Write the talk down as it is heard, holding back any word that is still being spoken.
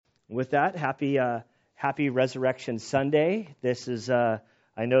With that, happy Resurrection Sunday. This is,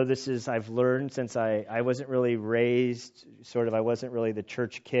 I've learned since I wasn't really raised, I wasn't really the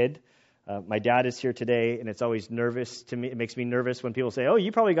church kid. My dad is here today, and it's always nervous to me. It makes me nervous when people say, "Oh,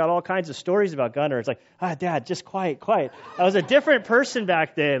 you probably got all kinds of stories about Gunnar." It's like, Dad, just quiet. I was a different person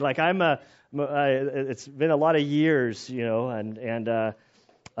back then. Like it's been a lot of years, and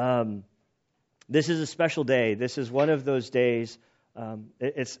this is a special day. This is one of those days.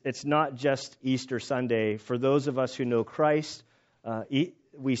 It's not just Easter Sunday. For those of us who know Christ,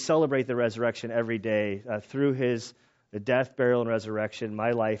 we celebrate the resurrection every day. Through the death, burial, and resurrection,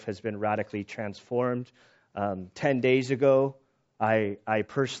 my life has been radically transformed. 10 days ago, I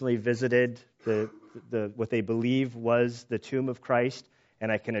personally visited the what they believe was the tomb of Christ,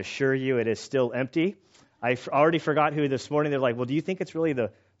 and I can assure you it is still empty. I already forgot who this morning. They're like, "Well, do you think it's really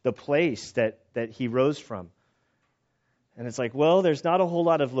the place that he rose from?" And it's like, well, there's not a whole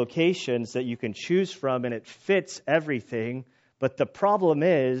lot of locations that you can choose from, and it fits everything. But the problem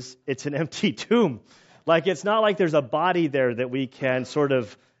is, it's an empty tomb. Like, it's not like there's a body there that we can sort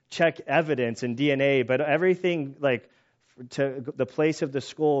of check evidence and DNA, but everything, like, to the place of the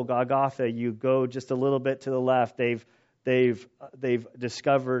skull, Golgotha, you go just a little bit to the left. They've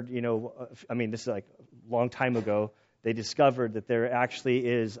discovered, this is like a long time ago. They discovered that there actually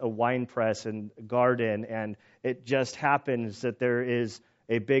is a wine press and garden, and it just happens that there is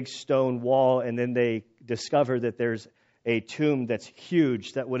a big stone wall, and then they discover that there's a tomb that's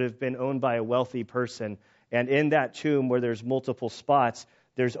huge that would have been owned by a wealthy person. And in that tomb, where there's multiple spots,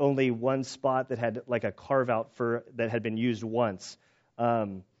 there's only one spot that had like a carve-out that had been used once.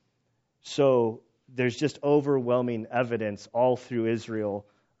 So there's just overwhelming evidence all through Israel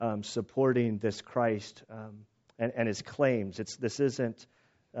supporting this Christ and his claims. This isn't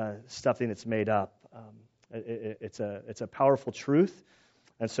something that's made up. It's a powerful truth.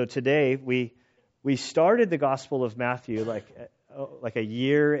 And so today we started the Gospel of Matthew like a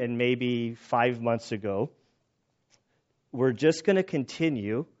year and maybe 5 months ago. We're just going to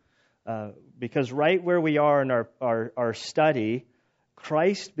continue because right where we are in our study,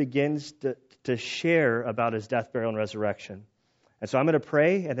 Christ begins to share about his death, burial, and resurrection. And so I'm going to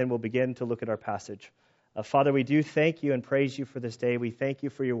pray, and then we'll begin to look at our passage. Father, we do thank you and praise you for this day. We thank you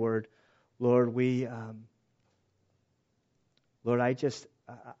for your word. Lord,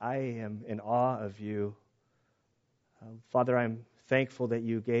 I am in awe of you. Father, I'm thankful that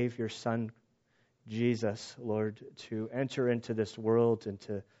you gave your son, Jesus, Lord, to enter into this world,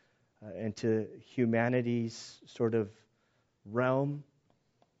 into humanity's sort of realm,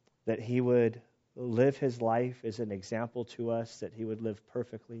 that he would live his life as an example to us, that he would live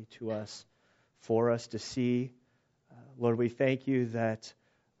perfectly to us, for us to see. Lord, we thank you that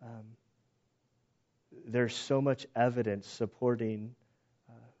there's so much evidence supporting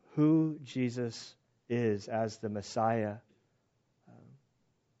who Jesus is as the Messiah.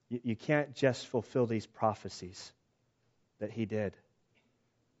 You can't just fulfill these prophecies that he did.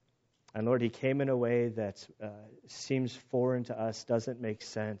 And Lord, he came in a way that seems foreign to us, doesn't make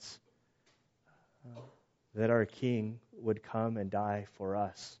sense, that our King would come and die for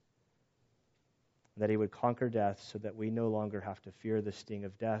us, that he would conquer death so that we no longer have to fear the sting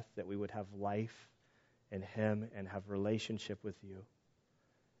of death, that we would have life in him and have relationship with you.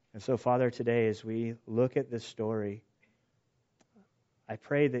 And so, Father, today as we look at this story, I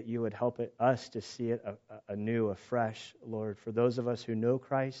pray that you would help us to see it anew, afresh, Lord, for those of us who know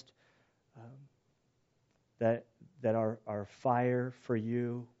Christ, that our fire for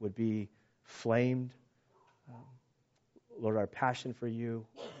you would be flamed. Lord, our passion for you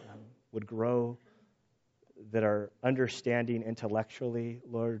would grow, that our understanding intellectually,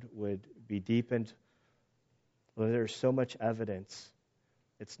 Lord, would be deepened. Lord, there's so much evidence.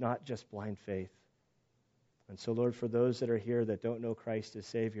 It's not just blind faith. And so, Lord, for those that are here that don't know Christ as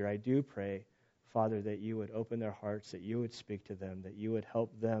Savior, I do pray, Father, that you would open their hearts, that you would speak to them, that you would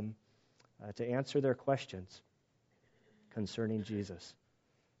help them to answer their questions concerning Jesus.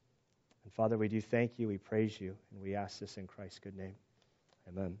 And Father, we do thank you, we praise you, and we ask this in Christ's good name.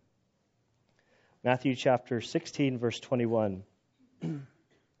 Amen. Matthew chapter 16, verse 21.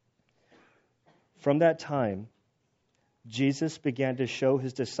 From that time, Jesus began to show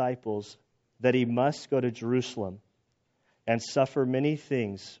his disciples that he must go to Jerusalem and suffer many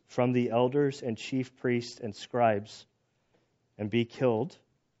things from the elders and chief priests and scribes, and be killed,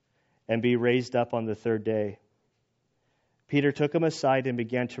 and be raised up on the third day. Peter took him aside and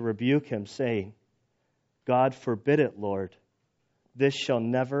began to rebuke him, saying, "God forbid it, Lord. This shall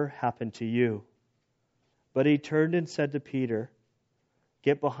never happen to you." But he turned and said to Peter,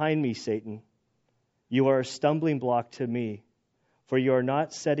 "Get behind me, Satan. You are a stumbling block to me, for you are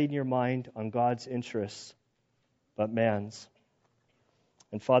not setting your mind on God's interests, but man's.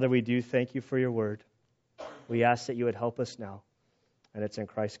 And Father, we do thank you for your word. We ask that you would help us now. And it's in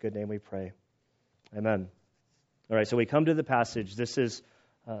Christ's good name we pray. Amen. All right, so we come to the passage. This is,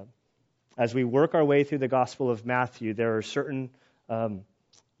 as we work our way through the Gospel of Matthew, there are certain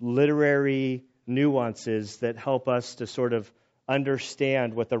literary nuances that help us to sort of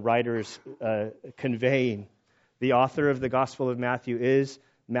understand what the writer is conveying. The author of the Gospel of Matthew is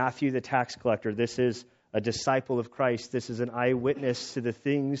Matthew the tax collector. This is a disciple of Christ. This is an eyewitness to the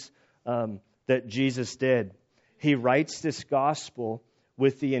things that Jesus did. He writes this gospel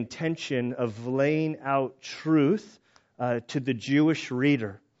with the intention of laying out truth to the Jewish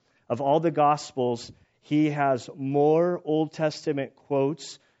reader. Of all the Gospels, he has more Old Testament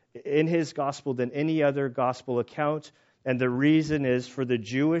quotes in his gospel than any other gospel account. And the reason is for the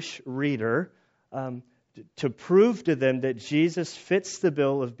Jewish reader to prove to them that Jesus fits the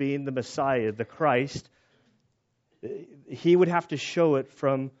bill of being the Messiah, the Christ. He would have to show it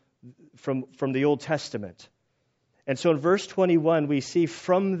from the Old Testament. And so in verse 21, we see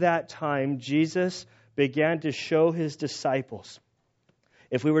from that time, Jesus began to show his disciples.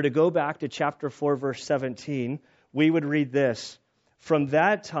 If we were to go back to chapter 4, verse 17, we would read this. From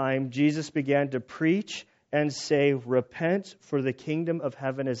that time, Jesus began to preach and say, repent, for the kingdom of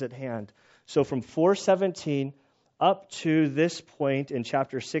heaven is at hand. So from 4:17 up to this point in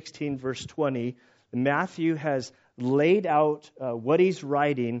chapter 16, verse 20, Matthew has laid out what he's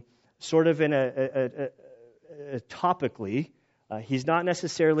writing sort of in a topically. He's not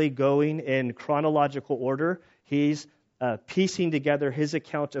necessarily going in chronological order. He's piecing together his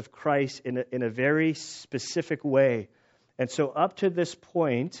account of Christ in a very specific way. And so up to this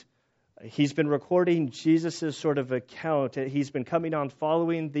point, he's been recording Jesus' sort of account. He's been coming on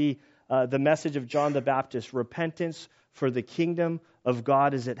following the message of John the Baptist, repentance, for the kingdom of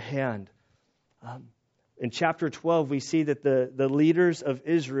God is at hand. In chapter 12, we see that the leaders of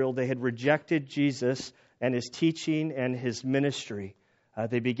Israel, they had rejected Jesus and his teaching and his ministry.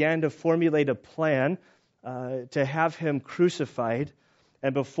 They began to formulate a plan to have him crucified.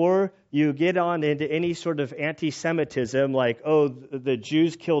 And before you get on into any sort of anti-Semitism, like, oh, the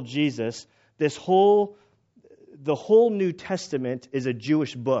Jews killed Jesus, the whole New Testament is a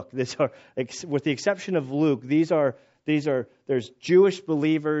Jewish book. With the exception of Luke, there's Jewish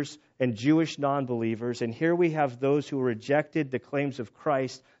believers and Jewish non-believers. And here we have those who rejected the claims of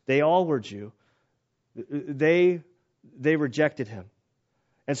Christ. They all were Jew. They rejected him.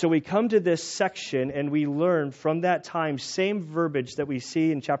 And so we come to this section and we learn from that time, same verbiage that we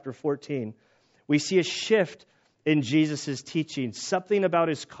see in chapter 14. We see a shift in Jesus' teaching. Something about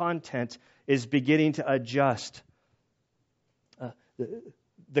his content is beginning to adjust.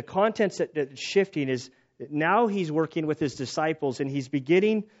 The contents that's shifting is now he's working with his disciples and he's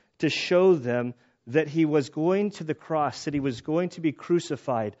beginning to show them that he was going to the cross, that he was going to be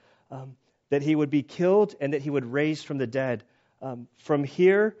crucified, that he would be killed and that he would raise from the dead. From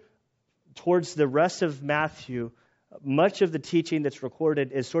here towards the rest of Matthew, much of the teaching that's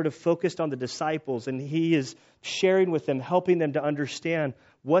recorded is sort of focused on the disciples, and he is sharing with them, helping them to understand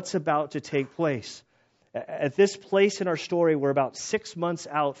what's about to take place. At this place in our story, we're about 6 months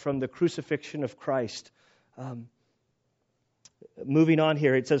out from the crucifixion of Christ. Moving on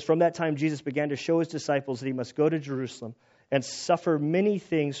here, it says, from that time Jesus began to show his disciples that he must go to Jerusalem and suffer many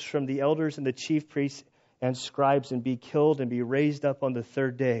things from the elders and the chief priests and scribes and be killed and be raised up on the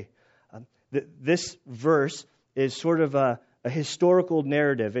third day. This verse is sort of a historical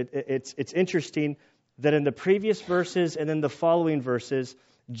narrative. It's interesting that in the previous verses and in the following verses,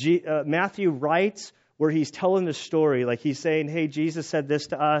 Matthew writes where he's telling the story. Like he's saying, hey, Jesus said this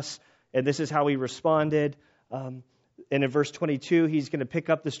to us, and this is how he responded. And in verse 22, he's going to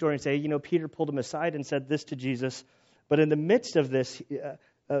pick up the story and say, Peter pulled him aside and said this to Jesus. But in the midst of this,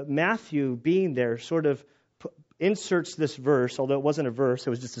 Matthew being there sort of inserts this verse, although it wasn't a verse, it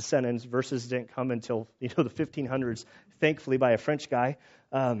was just a sentence. Verses didn't come until the 1500s, thankfully by a French guy,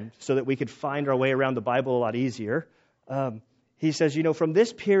 so that we could find our way around the Bible a lot easier. He says, from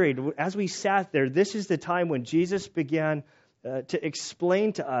this period, as we sat there, this is the time when Jesus began to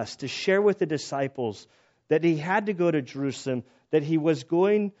explain to us, to share with the disciples that he had to go to Jerusalem, that he was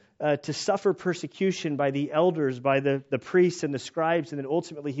going to suffer persecution by the elders, by the priests and the scribes, and then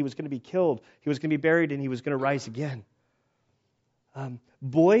ultimately he was going to be killed. He was going to be buried, and he was going to rise again.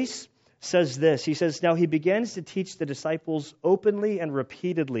 Boyce says this. He says, now he begins to teach the disciples openly and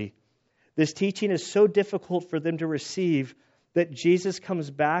repeatedly. This teaching is so difficult for them to receive that Jesus comes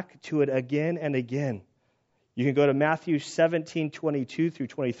back to it again and again. You can go to Matthew 17:22 through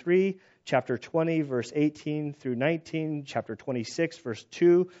 23, chapter 20, verse 18 through 19, chapter 26, verse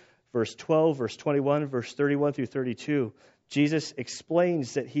 2, verse 12, verse 21, verse 31 through 32. Jesus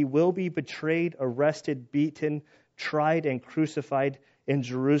explains that he will be betrayed, arrested, beaten, tried, and crucified in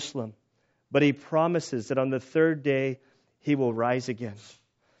Jerusalem. But he promises that on the third day, he will rise again.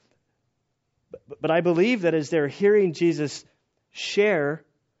 But I believe that as they're hearing Jesus share,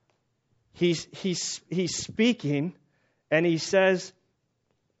 he's speaking, and he says,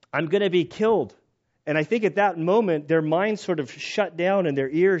 I'm going to be killed. And I think at that moment, their minds sort of shut down and their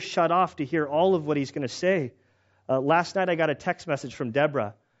ears shut off to hear all of what he's going to say. Last night, I got a text message from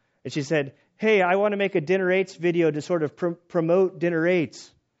Deborah, and she said, hey, I want to make a Dinner 8s video to sort of promote Dinner 8s.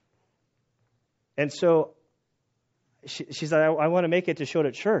 And so she said, I want to make it to show it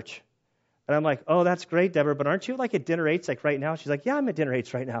at church. And I'm like, oh, that's great, Deborah, but aren't you like at Dinner 8s like right now? She's like, yeah, I'm at Dinner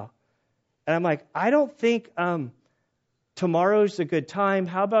 8s right now. And I'm like, I don't think tomorrow's a good time.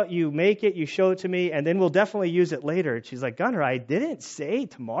 How about you make it, you show it to me, and then we'll definitely use it later. And she's like, Gunnar, I didn't say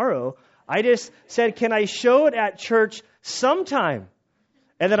tomorrow. I just said, can I show it at church sometime?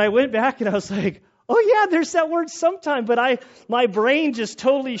 And then I went back and I was like, oh yeah, there's that word sometime. But my brain just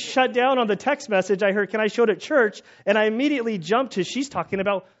totally shut down on the text message. I heard, can I show it at church? And I immediately jumped to, she's talking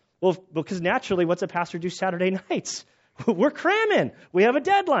about, well, because naturally, what's a pastor do Saturday nights? We're cramming. We have a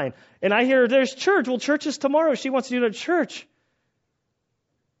deadline. And I hear there's church. Well, church is tomorrow. She wants to do it at church.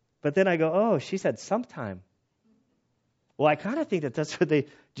 But then I go, oh, she said sometime. Well, I kind of think that's what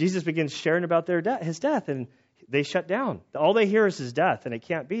Jesus begins sharing about his death, and they shut down. All they hear is his death, and it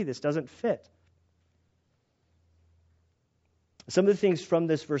can't be. This doesn't fit. Some of the things from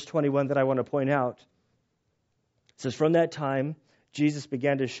this verse 21 that I want to point out. It says, from that time, Jesus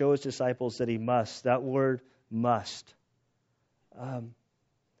began to show his disciples that he must. That word, must.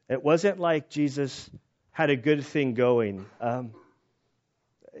 It wasn't like Jesus had a good thing going.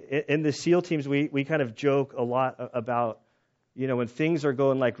 In the SEAL teams, we kind of joke a lot about, when things are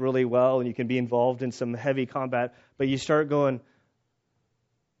going like really well and you can be involved in some heavy combat, but you start going,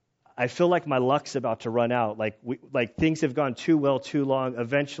 I feel like my luck's about to run out. Like things have gone too well, too long.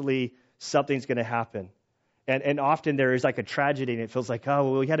 Eventually, something's going to happen. And often there is like a tragedy, and it feels like,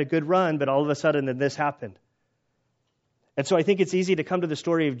 oh, well, we had a good run, but all of a sudden then this happened. And so I think it's easy to come to the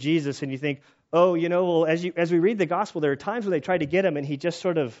story of Jesus and you think, oh, well, as we read the gospel, there are times when they tried to get him and he just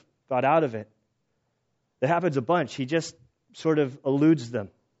sort of got out of it. That happens a bunch. He just sort of eludes them.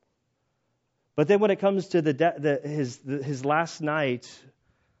 But then when it comes to his last night,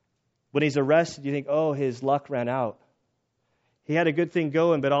 when he's arrested, you think, oh, his luck ran out. He had a good thing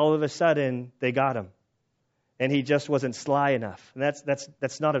going, but all of a sudden they got him. And he just wasn't sly enough. And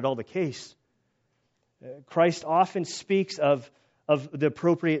that's not at all the case. Christ often speaks of the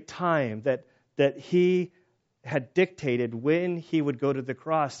appropriate time that he had dictated when he would go to the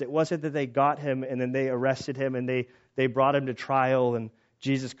cross. It wasn't that they got him and then they arrested him and they brought him to trial and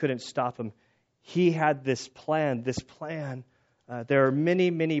Jesus couldn't stop him. He had this plan. There are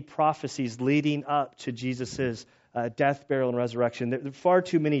many, many prophecies leading up to Jesus' death, burial, and resurrection. There are far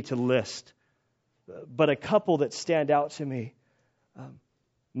too many to list. But a couple that stand out to me.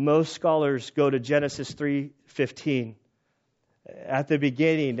 Most scholars go to Genesis 3:15. At the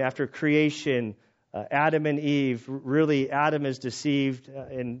beginning, after creation, Adam and Eve, really Adam is deceived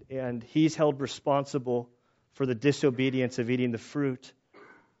and he's held responsible for the disobedience of eating the fruit.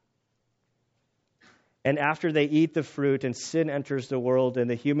 And after they eat the fruit and sin enters the world and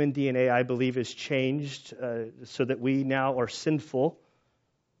the human DNA, I believe, is changed so that we now are sinful.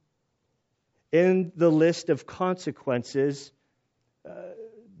 In the list of consequences,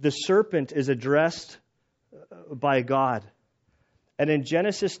 the serpent is addressed by God. And in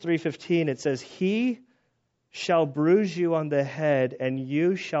Genesis 3:15, it says, he shall bruise you on the head, and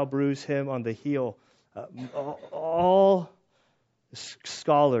you shall bruise him on the heel. All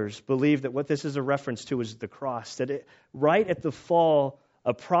scholars believe that what this is a reference to is the cross. That right at the fall,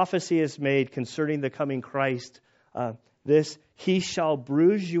 a prophecy is made concerning the coming Christ. This, he shall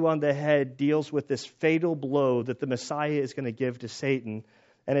bruise you on the head, deals with this fatal blow that the Messiah is going to give to Satan.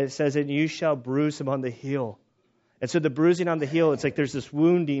 And it says, and you shall bruise him on the heel. And so the bruising on the heel, it's like there's this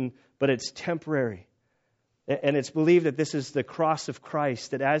wounding, but it's temporary. And it's believed that this is the cross of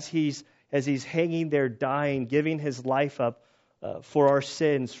Christ, that as he's hanging there dying, giving his life up for our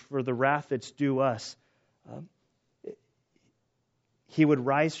sins, for the wrath that's due us, he would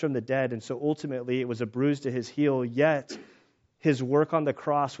rise from the dead. And so ultimately it was a bruise to his heel, yet his work on the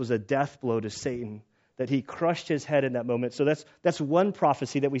cross was a death blow to Satan, that he crushed his head in that moment. So that's one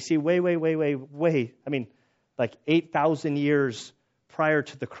prophecy that we see way, like 8,000 years prior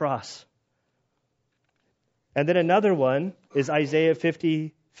to the cross. And then another one is Isaiah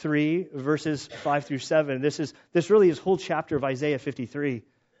 50, 53, verses 5 through 7. This really is whole chapter of Isaiah 53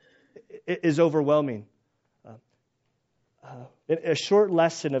 is overwhelming. A short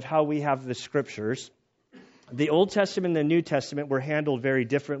lesson of how we have the Scriptures. The Old Testament and the New Testament were handled very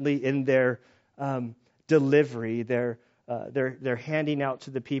differently in their delivery, their handing out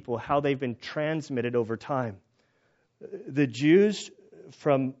to the people, how they've been transmitted over time. The Jews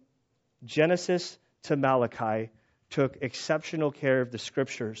from Genesis to Malachi took exceptional care of the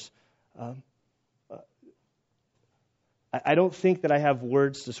Scriptures. I don't think that I have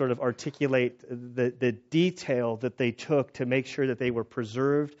words to sort of articulate the detail that they took to make sure that they were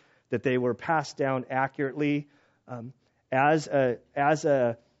preserved, that they were passed down accurately. As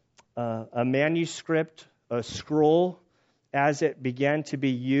a manuscript, a scroll, as it began to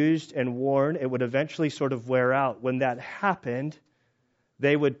be used and worn, it would eventually sort of wear out. When that happened,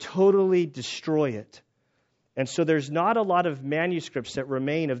 they would totally destroy it. And so there's not a lot of manuscripts that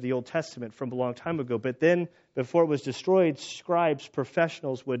remain of the Old Testament from a long time ago. But then, before it was destroyed, scribes,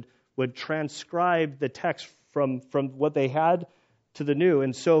 professionals would transcribe the text from what they had to the new.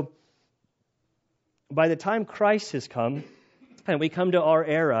 And so by the time Christ has come, and we come to our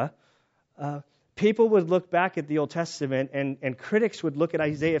era, people would look back at the Old Testament, and critics would look at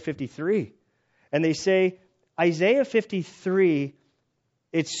Isaiah 53. And they say, Isaiah 53,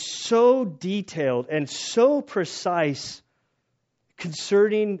 it's so detailed and so precise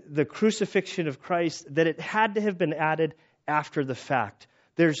concerning the crucifixion of Christ that it had to have been added after the fact.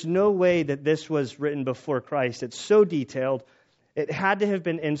 There's no way that this was written before Christ. It's so detailed. It had to have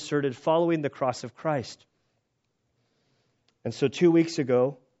been inserted following the cross of Christ. And so 2 weeks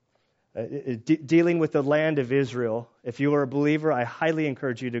ago, dealing with the land of Israel, if you are a believer, I highly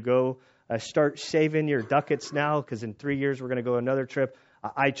encourage you to go start saving your ducats now, because in 3 years we're going to go another trip.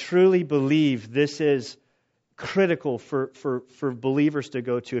 I truly believe this is critical for believers to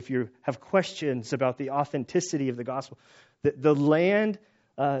go to if you have questions about the authenticity of the gospel. The land,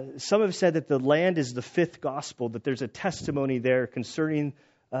 some have said that the land is the fifth gospel, that there's a testimony there concerning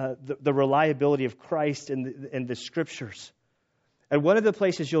the reliability of Christ and the Scriptures. And one of the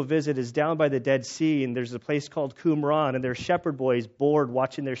places you'll visit is down by the Dead Sea, and there's a place called Qumran, and there's shepherd boys bored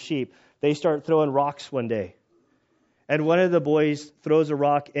watching their sheep. They start throwing rocks one day. And one of the boys throws a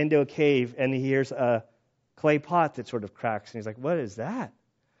rock into a cave, and he hears a clay pot that sort of cracks. And he's like, what is that?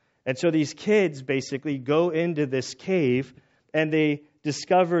 And so these kids basically go into this cave, and they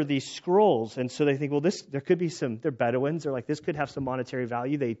discover these scrolls. And so they think, well, there could be they're Bedouins. They're like, this could have some monetary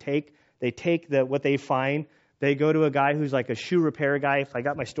value. They take what they find. They go to a guy who's like a shoe repair guy, if I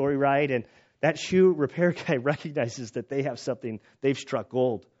got my story right. And that shoe repair guy recognizes that they have something, they've struck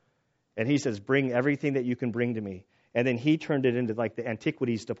gold. And he says, bring everything that you can bring to me. And then he turned it into like the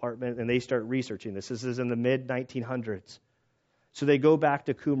antiquities department, and they start researching this. This is in the mid-1900s. So they go back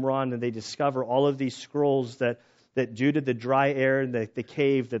to Qumran, and they discover all of these scrolls that due to the dry air in the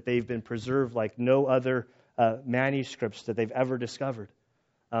cave, that they've been preserved like no other manuscripts that they've ever discovered.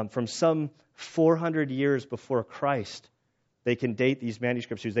 From some 400 years before Christ, they can date these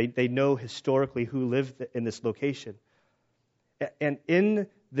manuscripts. They know historically who lived in this location. And in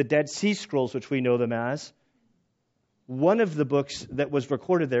the Dead Sea Scrolls, which we know them as, one of the books that was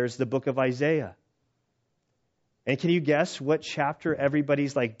recorded there is the book of Isaiah. And can you guess what chapter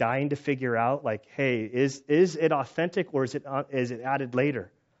everybody's like dying to figure out? Like, hey, is it authentic, or is it added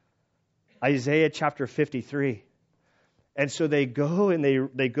later? Isaiah chapter 53. And so they go and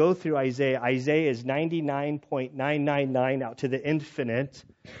they go through Isaiah. Isaiah is 99.999 out to the infinite.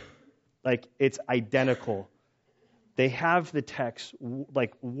 Like, it's identical. They have the text,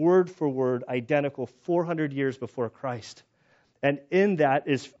 like word for word, identical 400 years before Christ. And in that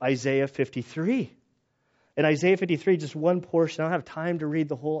is Isaiah 53. In Isaiah 53, just one portion. I don't have time to read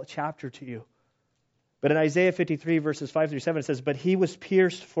the whole chapter to you. But in Isaiah 53, verses 5 through 7, it says, but he was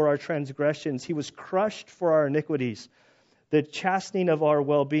pierced for our transgressions. He was crushed for our iniquities. The chastening of our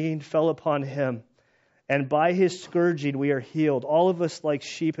well-being fell upon him. And by his scourging we are healed. All of us like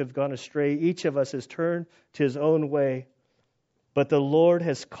sheep have gone astray. Each of us has turned to his own way. But the Lord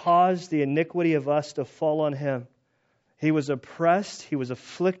has caused the iniquity of us to fall on him. He was oppressed, he was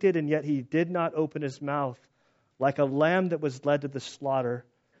afflicted, and yet he did not open his mouth. Like a lamb that was led to the slaughter,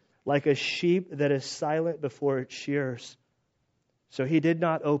 like a sheep that is silent before its shears. So he did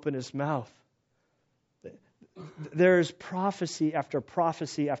not open his mouth. There is prophecy after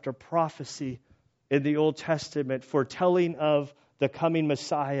prophecy after prophecy in the Old Testament foretelling of the coming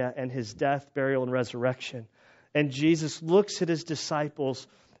Messiah and his death, burial, and resurrection. And Jesus looks at his disciples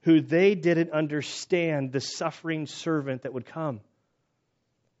who they didn't understand the suffering servant that would come.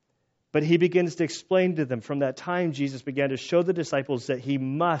 But he begins to explain to them. From that time, Jesus began to show the disciples that he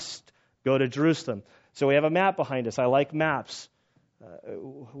must go to Jerusalem. So we have a map behind us. I like maps.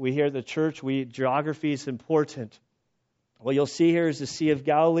 We here at the church, geography is important. What you'll see here is the Sea of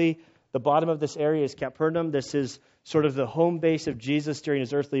Galilee. The bottom of this area is Capernaum. This is sort of the home base of Jesus during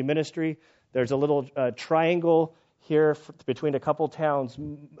his earthly ministry. There's a little triangle here between a couple towns.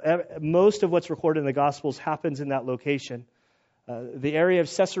 Most of what's recorded in the Gospels happens in that location. The area of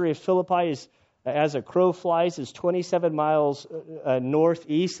Caesarea Philippi is, as a crow flies, is 27 miles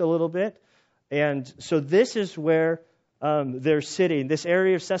northeast a little bit. And so this is where they're sitting. This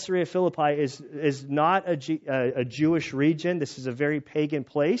area of Caesarea Philippi is not a Jewish region. This is a very pagan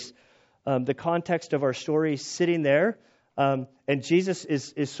place. The context of our story is sitting there. And Jesus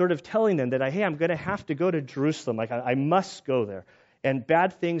is sort of telling them that, hey, I'm going to have to go to Jerusalem. Like, I must go there. And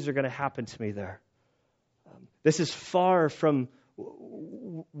bad things are going to happen to me there. This is far from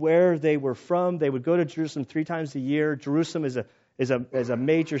where they were from. They would go to Jerusalem 3 times a year. Jerusalem is a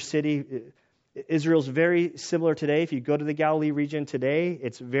major city. Israel's very similar today. If you go to the Galilee region today,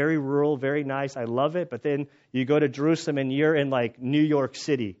 it's very rural, very nice. I love it. But then you go to Jerusalem and you're in like New York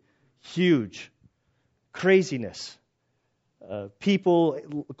City. Huge. Craziness.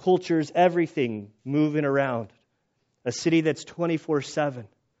 People, cultures, everything moving around. A city that's 24/7.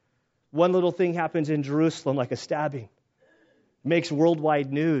 One little thing happens in Jerusalem, like a stabbing. It makes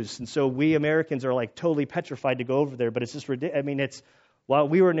worldwide news. And so we Americans are like totally petrified to go over there. But it's just ridiculous. I mean, while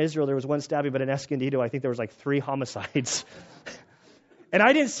we were in Israel, there was one stabbing, but in Escondido, I think there was like 3 homicides. And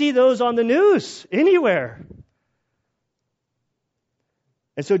I didn't see those on the news anywhere.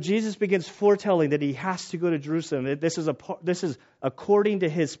 And so Jesus begins foretelling that he has to go to Jerusalem. This is according to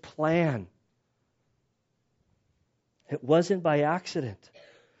his plan. It wasn't by accident.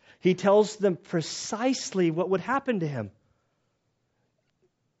 He tells them precisely what would happen to him.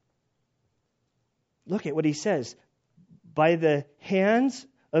 Look at what he says. By the hands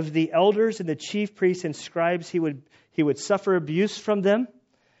of the elders and the chief priests and scribes, he would suffer abuse from them.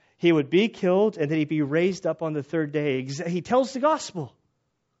 He would be killed, and then he'd be raised up on the 3rd day. He tells the gospel.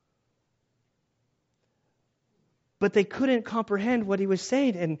 But they couldn't comprehend what he was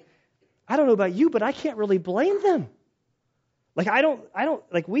saying. And I don't know about you, but I can't really blame them. Like, I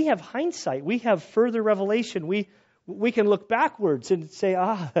don't, we have hindsight. We have further revelation. We can look backwards and say,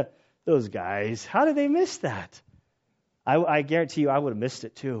 those guys, how did they miss that? I guarantee you I would have missed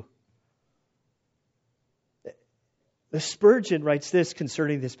it too. The Spurgeon writes this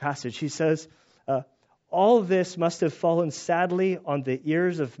concerning this passage. He says, all this must have fallen sadly on the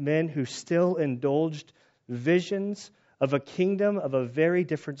ears of men who still indulged visions of a kingdom of a very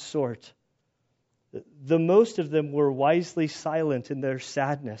different sort. The most of them were wisely silent in their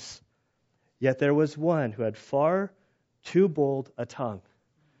sadness. Yet there was one who had far too bold a tongue.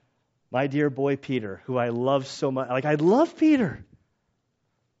 My dear boy Peter, who I love so much. Like, I love Peter.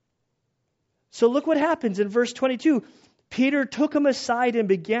 So look what happens in verse 22. Peter took him aside and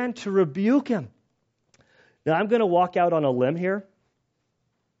began to rebuke him. Now, I'm going to walk out on a limb here.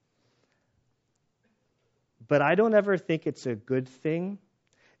 But I don't ever think it's a good thing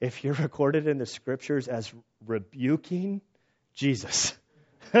if you're recorded in the scriptures as rebuking Jesus.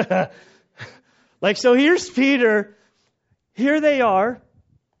 So here's Peter. Here they are.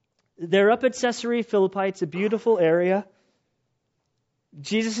 They're up at Caesarea Philippi. It's a beautiful area.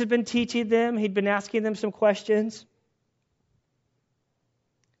 Jesus had been teaching them. He'd been asking them some questions.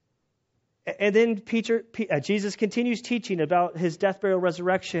 And then Jesus continues teaching about his death, burial,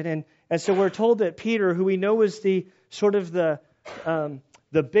 resurrection. And so we're told that Peter, who we know is the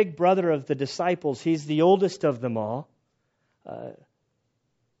big brother of the disciples, he's the oldest of them all.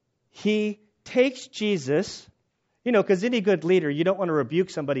 He takes Jesus, because any good leader, you don't want to rebuke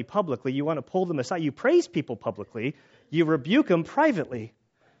somebody publicly. You want to pull them aside. You praise people publicly. You rebuke them privately.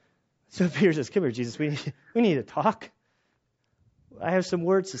 So Peter says, come here, Jesus, we need to talk. I have some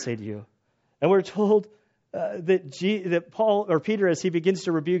words to say to you. And we're told that Paul, or Peter, as he begins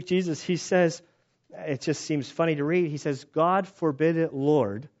to rebuke Jesus, he says, it just seems funny to read, he says, God forbid it,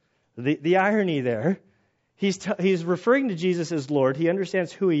 Lord. The irony there, he's referring to Jesus as Lord. He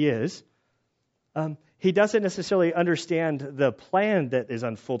understands who he is. He doesn't necessarily understand the plan that is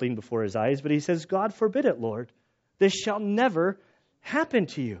unfolding before his eyes, but he says, God forbid it, Lord. This shall never happen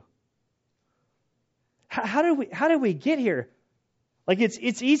to you. How did we get here? Like,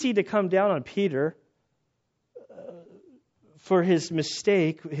 it's easy to come down on Peter for his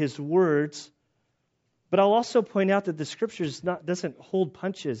mistake, his words. But I'll also point out that the Scriptures doesn't hold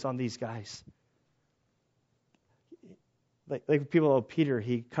punches on these guys. Like people, Peter,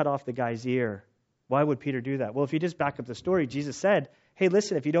 he cut off the guy's ear. Why would Peter do that? Well, if you just back up the story, Jesus said, hey,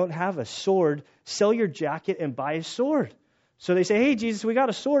 listen, if you don't have a sword, sell your jacket and buy a sword. So they say, hey, Jesus, we got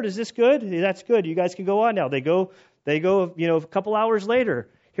a sword. Is this good? That's good. You guys can go on now. They go, a couple hours later.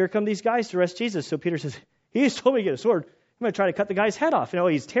 Here come these guys to arrest Jesus. So Peter says, he just told me to get a sword. I'm going to try to cut the guy's head off.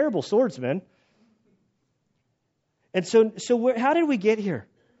 He's terrible swordsman. And so how did we get here?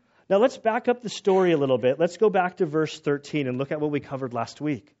 Now let's back up the story a little bit. Let's go back to verse 13 and look at what we covered last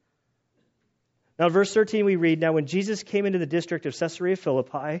week. Now, verse 13 we read, now when Jesus came into the district of Caesarea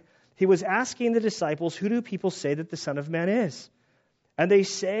Philippi, he was asking the disciples, who do people say that the Son of Man is? And they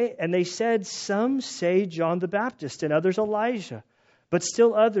said, some say John the Baptist, and others Elijah, but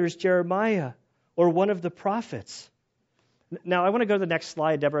still others Jeremiah, or one of the prophets. Now, I want to go to the next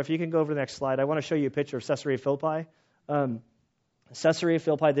slide, Deborah. If you can go over to the next slide. I want to show you a picture of Caesarea Philippi. Caesarea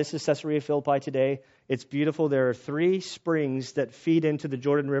Philippi, this is Caesarea Philippi today. It's beautiful. There are 3 springs that feed into the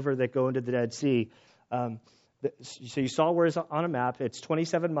Jordan River that go into the Dead Sea. So you saw where it's on a map. It's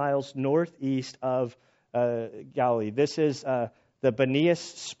 27 miles northeast of Galilee. This is the Banias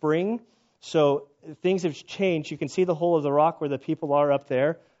Spring. So things have changed. You can see the hole of the rock where the people are up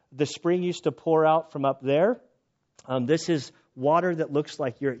there. The spring used to pour out from up there. This is water that looks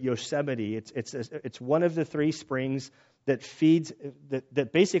like Yosemite. It's one of the 3 springs that feeds,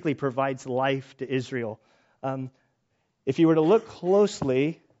 that basically provides life to Israel. If you were to look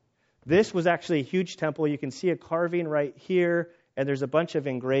closely, this was actually a huge temple. You can see a carving right here, and there's a bunch of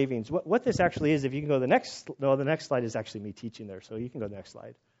engravings. What this actually is, if you can go to the next slide is actually me teaching there, so you can go to the next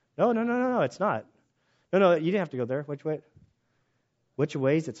slide. No, it's not. No, you didn't have to go there. Which way? Which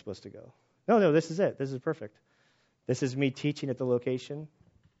way is it supposed to go? No, this is it. This is perfect. This is me teaching at the location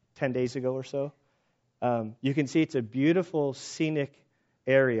 10 days ago or so. You can see it's a beautiful scenic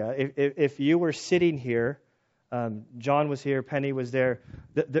area. If you were sitting here, John was here, Penny was there.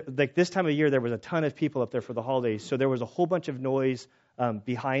 Like this time of year, there was a ton of people up there for the holidays, so there was a whole bunch of noise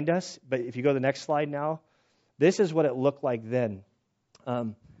behind us. But if you go to the next slide now, this is what it looked like then.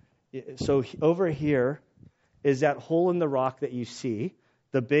 So over here is that hole in the rock that you see,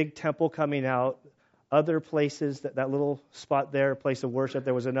 the big temple coming out, other places, that little spot there, place of worship.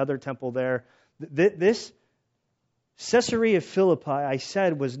 There was another temple there. This Caesarea Philippi, I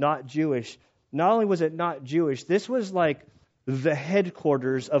said, was not Jewish. Not only was it not Jewish, this was like the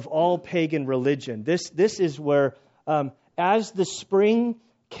headquarters of all pagan religion. This is where, as the spring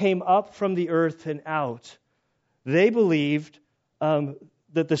came up from the earth and out, they believed that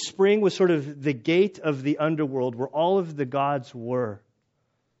the spring was sort of the gate of the underworld where all of the gods were.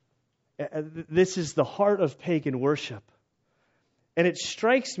 This is the heart of pagan worship. And it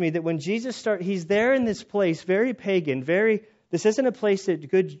strikes me that when Jesus he's there in this place, very pagan, this isn't a place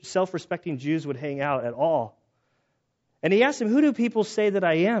that good self-respecting Jews would hang out at all. And he asked him, who do people say that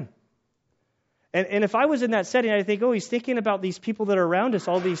I am? And if I was in that setting, I'd think, he's thinking about these people that are around us,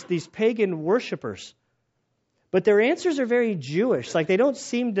 all these pagan worshipers. But their answers are very Jewish. Like they don't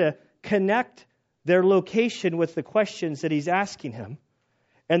seem to connect their location with the questions that he's asking him.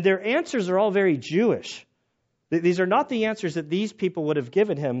 And their answers are all very Jewish. These are not the answers that these people would have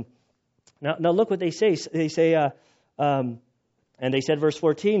given him. Now look what they say. They say, and they said, verse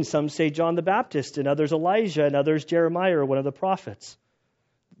 14, some say John the Baptist, and others Elijah, and others Jeremiah, or one of the prophets.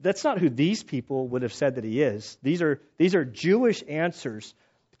 That's not who these people would have said that he is. These are Jewish answers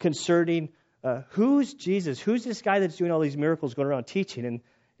concerning who's Jesus, who's this guy that's doing all these miracles, going around teaching.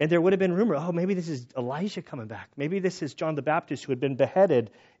 And there would have been rumor, maybe this is Elijah coming back. Maybe this is John the Baptist who had been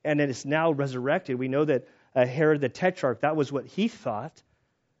beheaded and is now resurrected. We know that Herod the Tetrarch, that was what he thought.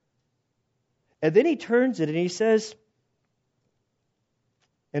 And then he turns it and he says,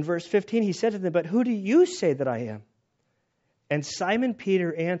 in verse 15, he said to them, but who do you say that I am? And Simon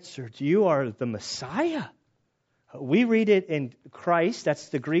Peter answered, you are the Messiah. We read it in Christ. That's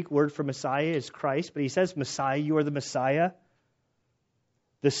the Greek word for Messiah is Christ. But he says, Messiah, you are the Messiah,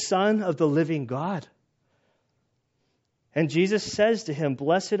 the Son of the living God. And Jesus says to him,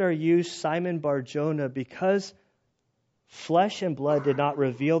 blessed are you, Simon Bar-Jonah, because flesh and blood did not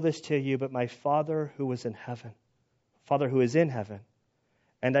reveal this to you, but my Father who is in heaven. Father who is in heaven.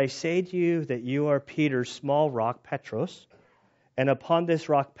 And I say to you that you are Peter, small rock, Petros, and upon this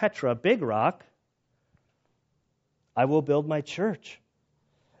rock, Petra, big rock, I will build my church.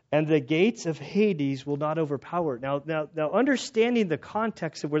 And the gates of Hades will not overpower it. Now, understanding the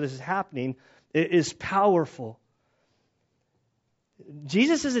context of where this is happening is powerful.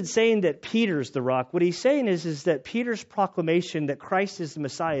 Jesus isn't saying that Peter's the rock. What he's saying is that Peter's proclamation that Christ is the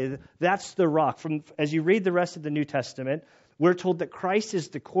Messiah, that's the rock. As you read the rest of the New Testament, we're told that Christ is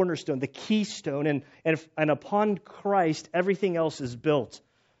the cornerstone, the keystone, and upon Christ, everything else is built.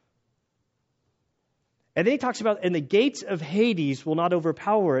 And then he talks about, and the gates of Hades will not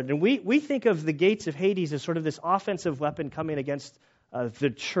overpower it. And we think of the gates of Hades as sort of this offensive weapon coming against the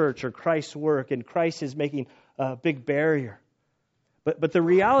church or Christ's work, and Christ is making a big barrier. But the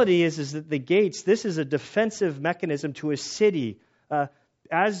reality is that the gates, this is a defensive mechanism to a city.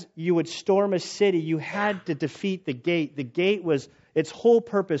 As you would storm a city, you had to defeat the gate. The gate was, its whole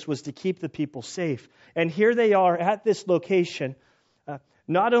purpose was to keep the people safe. And here they are at this location.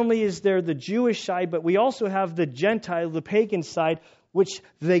 Not only is there the Jewish side, but we also have the Gentile, the pagan side, which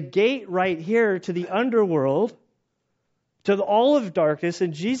the gate right here to the underworld, to all of darkness.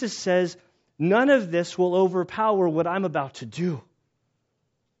 And Jesus says, none of this will overpower what I'm about to do.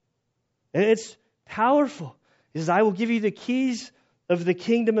 And it's powerful. He says, I will give you the keys of the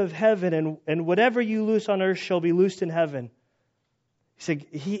kingdom of heaven, and whatever you loose on earth shall be loosed in heaven. He said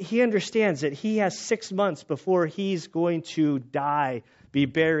he understands that he has 6 months before he's going to die, be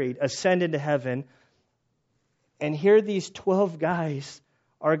buried, ascend into heaven. And here these 12 guys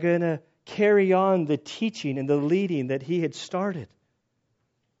are going to carry on the teaching and the leading that he had started.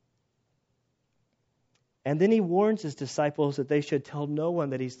 And then he warns his disciples that they should tell no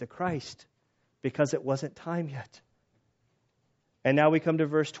one that he's the Christ, because it wasn't time yet. And now we come to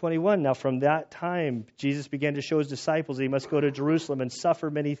verse 21. Now from that time, Jesus began to show his disciples that he must go to Jerusalem and suffer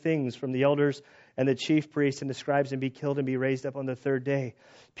many things from the elders and the chief priests and the scribes and be killed and be raised up on the third day.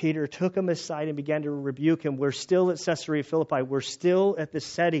 Peter took him aside and began to rebuke him. We're still at Caesarea Philippi. We're still at this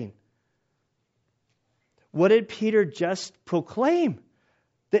setting. What did Peter just proclaim?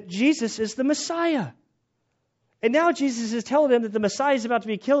 That Jesus is the Messiah. And now Jesus is telling him that the Messiah is about to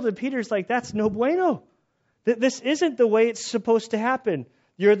be killed, and Peter's like, that's no bueno. This isn't the way it's supposed to happen.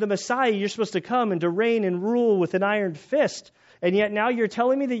 You're the Messiah. You're supposed to come and to reign and rule with an iron fist. And yet now you're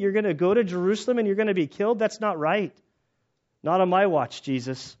telling me that you're going to go to Jerusalem and you're going to be killed? That's not right. Not on my watch,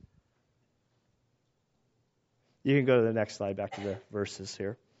 Jesus. You can go to the next slide, back to the verses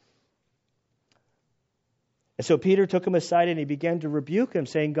here. And so Peter took him aside and he began to rebuke him,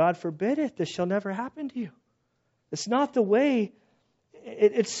 saying, God forbid it. This shall never happen to you. It's not the way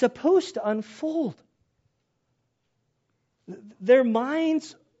it's supposed to unfold. Their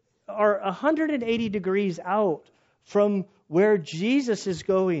minds are 180 degrees out from where Jesus is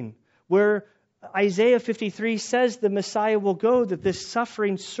going, where Isaiah 53 says the Messiah will go, that this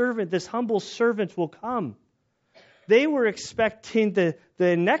suffering servant, this humble servant will come. They were expecting the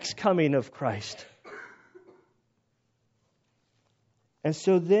next coming of Christ. And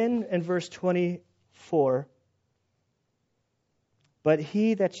so then in verse 24, but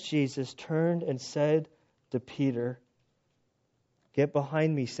he, that's Jesus, turned and said to Peter, get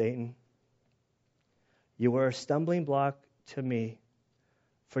behind me, Satan. You are a stumbling block to me,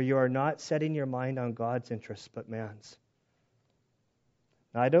 for you are not setting your mind on God's interests, but man's.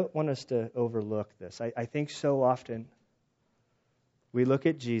 Now, I don't want us to overlook this. I think so often we look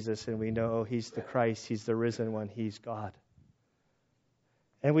at Jesus and we know, oh, he's the Christ, he's the risen one, he's God.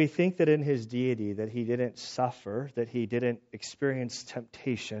 And we think that in his deity that he didn't suffer, that he didn't experience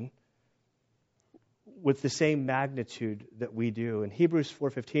temptation with the same magnitude that we do. In Hebrews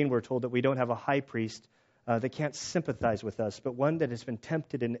 4:15, we're told that we don't have a high priest that can't sympathize with us, but one that has been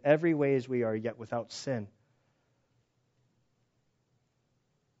tempted in every way as we are, yet without sin.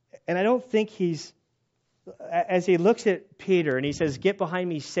 And I don't think he's, as he looks at Peter and he says, get behind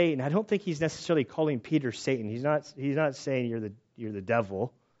me, Satan, I don't think he's necessarily calling Peter Satan. He's not saying you're the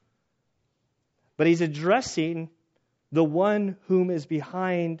devil. But he's addressing the one whom is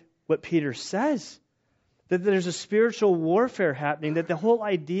behind what Peter says. That there's a spiritual warfare happening, that the whole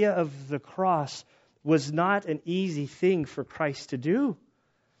idea of the cross was not an easy thing for Christ to do.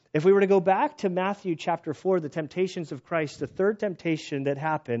 If we were to go back to Matthew chapter 4, the temptations of Christ, the third temptation that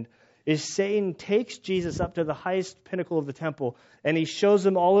happened is Satan takes Jesus up to the highest pinnacle of the temple and he shows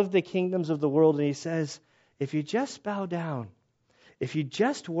him all of the kingdoms of the world and he says, if you just bow down, if you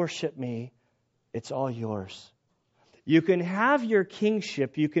just worship me, it's all yours. You can have your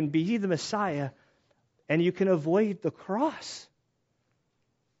kingship, you can be the Messiah, and you can avoid the cross.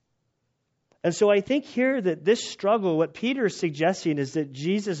 And so I think here that this struggle, what Peter is suggesting is that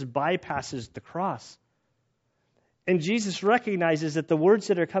Jesus bypasses the cross. And Jesus recognizes that the words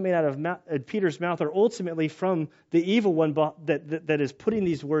that are coming out of Peter's mouth are ultimately from the evil one that is putting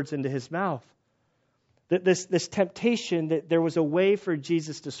these words into his mouth. That this temptation, that there was a way for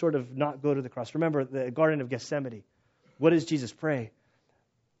Jesus to sort of not go to the cross. Remember the Garden of Gethsemane. What does Jesus pray?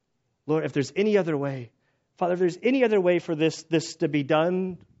 Lord, if there's any other way, Father, if there's any other way for this to be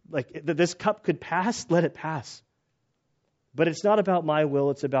done, like that this cup could pass, let it pass. But it's not about my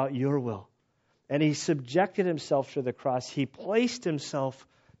will, it's about your will. And he subjected himself to the cross. He placed himself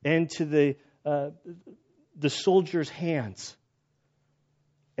into the soldier's hands.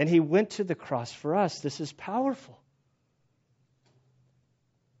 And he went to the cross for us. This is powerful.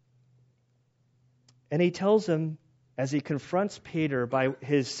 And he tells him, as he confronts Peter by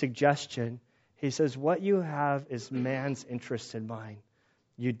his suggestion, he says, what you have is man's interest in mind.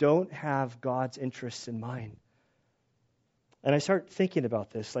 You don't have God's interests in mind. And I start thinking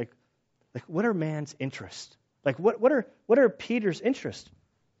about this, like what are man's interests? Like what are Peter's interests?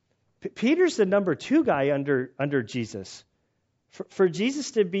 Peter's the number 2 guy under Jesus. For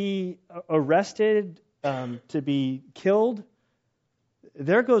Jesus to be arrested, to be killed,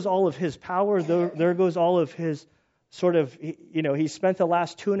 there goes all of his power. There goes all of his sort of, he spent the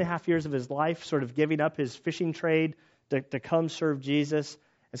last 2.5 years of his life sort of giving up his fishing trade to come serve Jesus.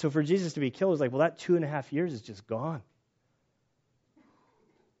 And so for Jesus to be killed is like, well, that 2.5 years is just gone.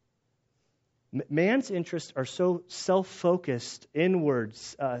 Man's interests are so self-focused,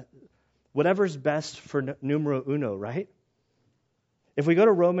 inwards, whatever's best for numero uno, right? If we go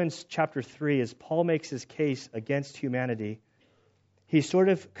to Romans chapter 3, as Paul makes his case against humanity, he sort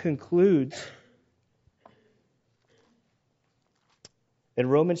of concludes in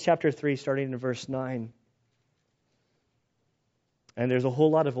Romans chapter 3, starting in verse 9. And there's a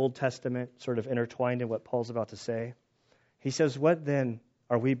whole lot of Old Testament sort of intertwined in what Paul's about to say. He says, what then?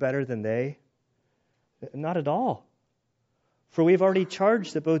 Are we better than they? Not at all. For we've already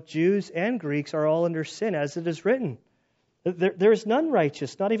charged that both Jews and Greeks are all under sin, as it is written. There is none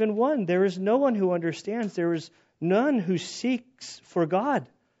righteous, not even one. There is no one who understands. There is none who seeks for God.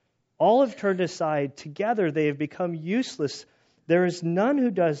 All have turned aside. Together they have become useless. There is none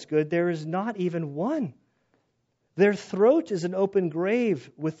who does good. There is not even one. Their throat is an open grave.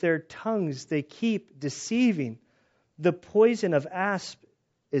 With their tongues they keep deceiving. The poison of asp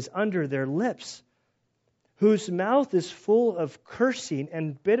is under their lips, whose mouth is full of cursing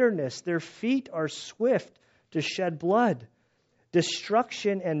and bitterness. Their feet are swift to shed blood.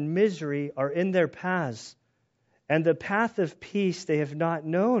 Destruction and misery are in their paths, and the path of peace they have not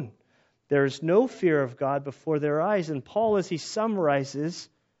known. There is no fear of God before their eyes. And Paul, as he summarizes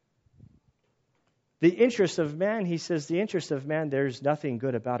the interest of man, he says, the interest of man, there's nothing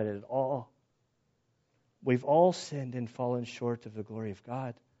good about it at all. We've all sinned and fallen short of the glory of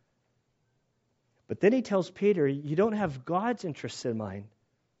God. But then he tells Peter, you don't have God's interests in mind.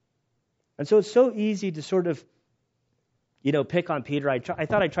 And so it's so easy to sort of, pick on Peter. I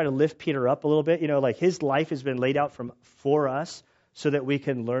thought I'd try to lift Peter up a little bit. Like his life has been laid out for us so that we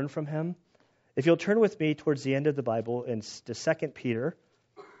can learn from him. If you'll turn with me towards the end of the Bible in to 2 Peter.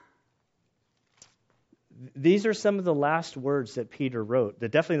 These are some of the last words that Peter wrote. They're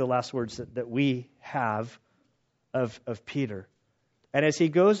definitely the last words that we have of Peter. And as he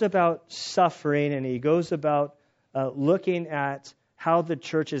goes about suffering and he goes about looking at how the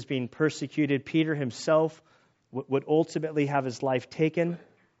church is being persecuted, Peter himself would ultimately have his life taken.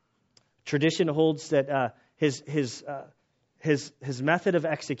 Tradition holds that his method of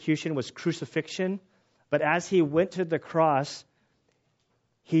execution was crucifixion. But as he went to the cross,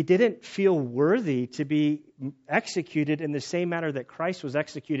 he didn't feel worthy to be executed in the same manner that Christ was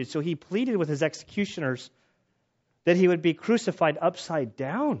executed. So he pleaded with his executioners that he would be crucified upside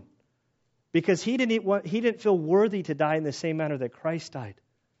down because he didn't feel worthy to die in the same manner that Christ died.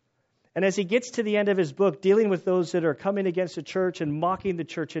 And as he gets to the end of his book, dealing with those that are coming against the church and mocking the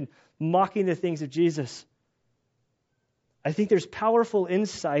church and mocking the things of Jesus, I think there's powerful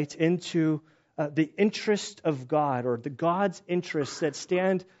insight into the interest of God, or the God's interests that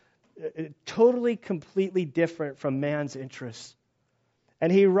stand totally, completely different from man's interests.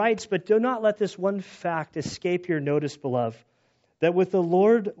 And he writes, but do not let this one fact escape your notice, beloved, that with the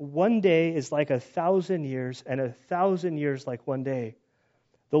Lord 1 day is like 1,000 years, and 1,000 years like 1 day.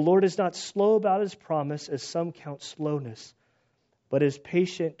 The Lord is not slow about his promise, as some count slowness, but is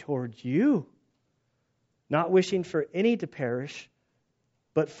patient towards you, not wishing for any to perish,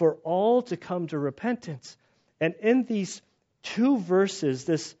 but for all to come to repentance. And in these two verses,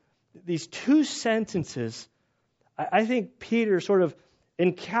 these two sentences, I think Peter sort of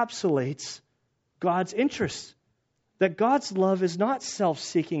encapsulates God's interests. That God's love is not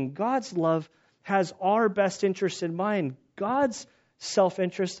self-seeking. God's love has our best interests in mind. God's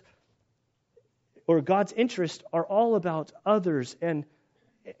self-interest or God's interests are all about others and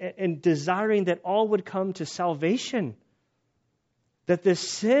desiring that all would come to salvation. That the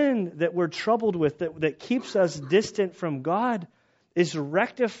sin that we're troubled with, that keeps us distant from God, is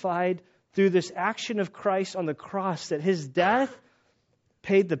rectified through this action of Christ on the cross, that his death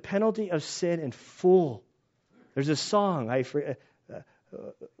paid the penalty of sin in full. There's a song,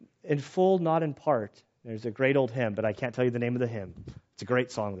 in full, not in part. There's a great old hymn, but I can't tell you the name of the hymn. It's a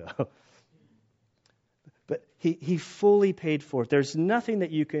great song, though. But he fully paid for it. There's nothing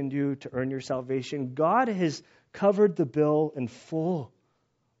that you can do to earn your salvation. God has covered the bill in full.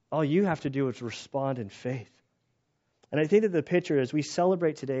 All you have to do is respond in faith. And I think that the picture, as we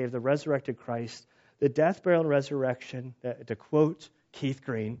celebrate today of the resurrected Christ, the death, burial, and resurrection, to quote Keith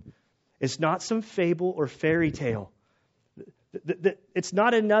Green, is not some fable or fairy tale. It's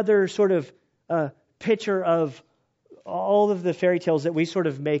not another sort of picture of all of the fairy tales that we sort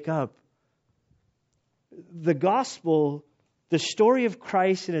of make up. The gospel, the story of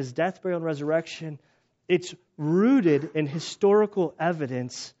Christ and his death, burial, and resurrection, it's rooted in historical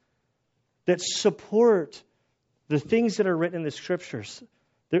evidence that support the things that are written in the Scriptures.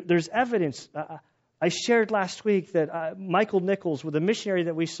 There's evidence. I shared last week that Michael Nichols, with a missionary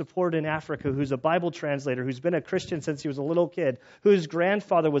that we support in Africa, who's a Bible translator, who's been a Christian since he was a little kid, whose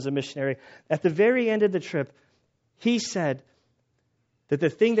grandfather was a missionary, at the very end of the trip, he said that the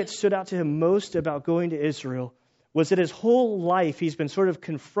thing that stood out to him most about going to Israel was that his whole life he's been sort of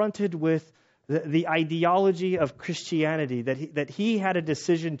confronted with the ideology of Christianity, that he had a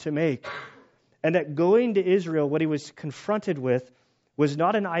decision to make. And that going to Israel, what he was confronted with was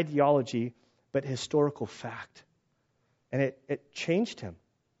not an ideology, but historical fact. And it changed him.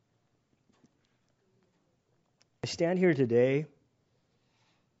 I stand here today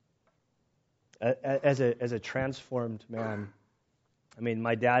as a transformed man. I mean,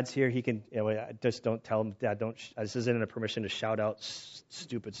 my dad's here. He can, just don't tell him, Dad, this isn't a permission to shout out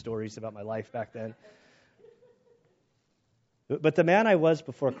stupid stories about my life back then. But the man I was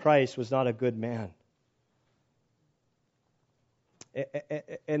before Christ was not a good man.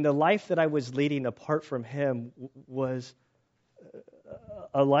 And the life that I was leading apart from him was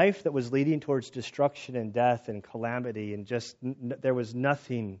a life that was leading towards destruction and death and calamity, and just there was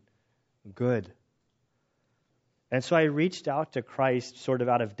nothing good. And so I reached out to Christ sort of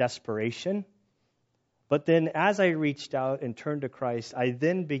out of desperation. But then as I reached out and turned to Christ, I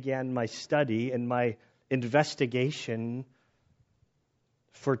then began my study and my investigation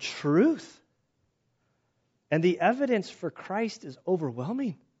for truth. And the evidence for Christ is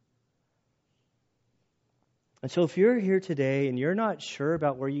overwhelming. And so if you're here today and you're not sure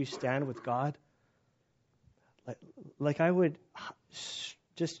about where you stand with God, like I would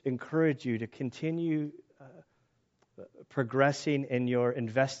just encourage you to continue progressing in your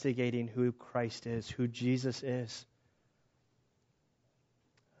investigating who Christ is, who Jesus is.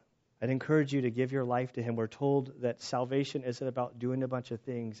 I'd encourage you to give your life to him. We're told that salvation isn't about doing a bunch of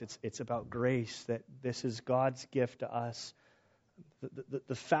things. It's about grace, that this is God's gift to us.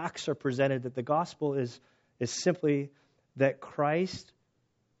 The facts are presented that the gospel is simply that Christ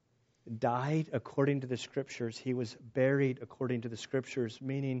died according to the Scriptures. He was buried according to the Scriptures,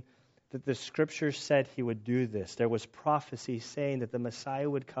 meaning that the Scriptures said he would do this. There was prophecy saying that the Messiah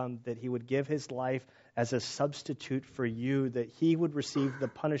would come, that he would give his life as a substitute for you, that he would receive the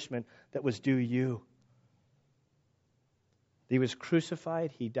punishment that was due you. He was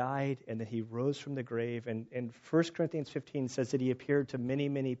crucified, he died, and then he rose from the grave. And 1 Corinthians 15 says that he appeared to many,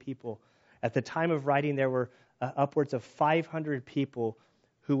 many people. At the time of writing, there were upwards of 500 people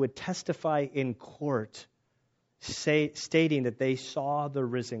who would testify in court stating that they saw the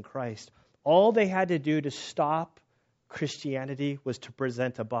risen Christ. All they had to do to stop Christianity was to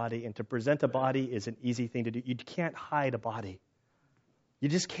present a body, and to present a body is an easy thing to do. You can't hide a body. You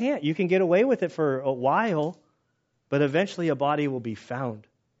just can't. You can get away with it for a while, but eventually a body will be found.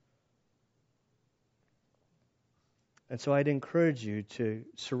 And so I'd encourage you to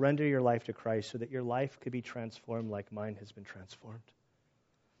surrender your life to Christ so that your life could be transformed like mine has been transformed.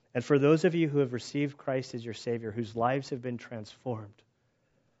 And for those of you who have received Christ as your Savior, whose lives have been transformed,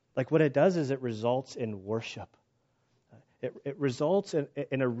 like what it does is it results in worship. It results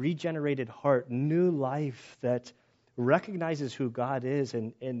in a regenerated heart, new life that recognizes who God is,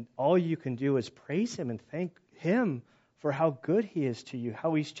 and all you can do is praise him and thank him for how good he is to you,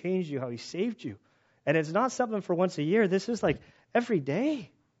 how he's changed you, how he saved you. And it's not something for once a year. This is like every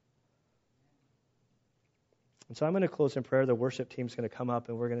day. And so I'm going to close in prayer. The worship team's going to come up,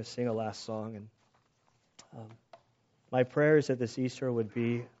 and we're going to sing a last song. And my prayer is that this Easter would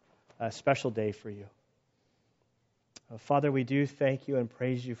be a special day for you. Father, we do thank you and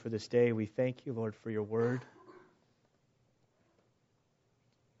praise you for this day. We thank you, Lord, for your word.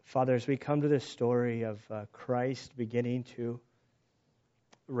 Father, as we come to this story of Christ beginning to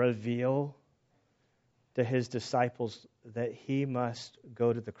reveal to his disciples that he must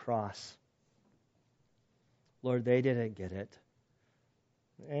go to the cross. Lord, they didn't get it.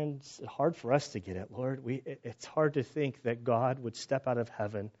 And it's hard for us to get it, Lord. It's hard to think that God would step out of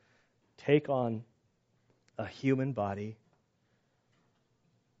heaven, take on a human body,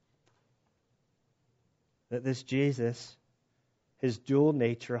 that this Jesus, his dual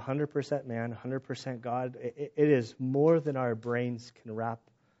nature, 100% man, 100% God, it is more than our brains can wrap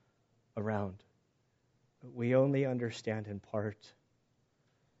around. We only understand in part.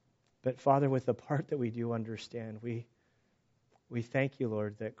 But Father, with the part that we do understand, we thank you,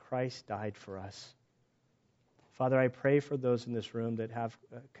 Lord, that Christ died for us. Father, I pray for those in this room that have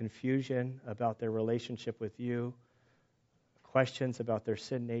confusion about their relationship with you, questions about their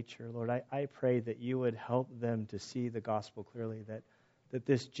sin nature. Lord, I pray that you would help them to see the gospel clearly, that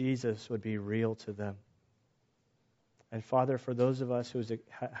this Jesus would be real to them. And Father, for those of us who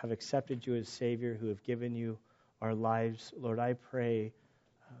have accepted you as Savior, who have given you our lives, Lord, I pray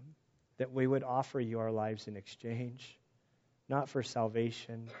that we would offer you our lives in exchange, not for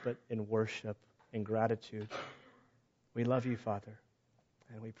salvation, but in worship and gratitude. We love you, Father,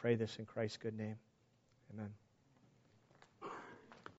 and we pray this in Christ's good name. Amen.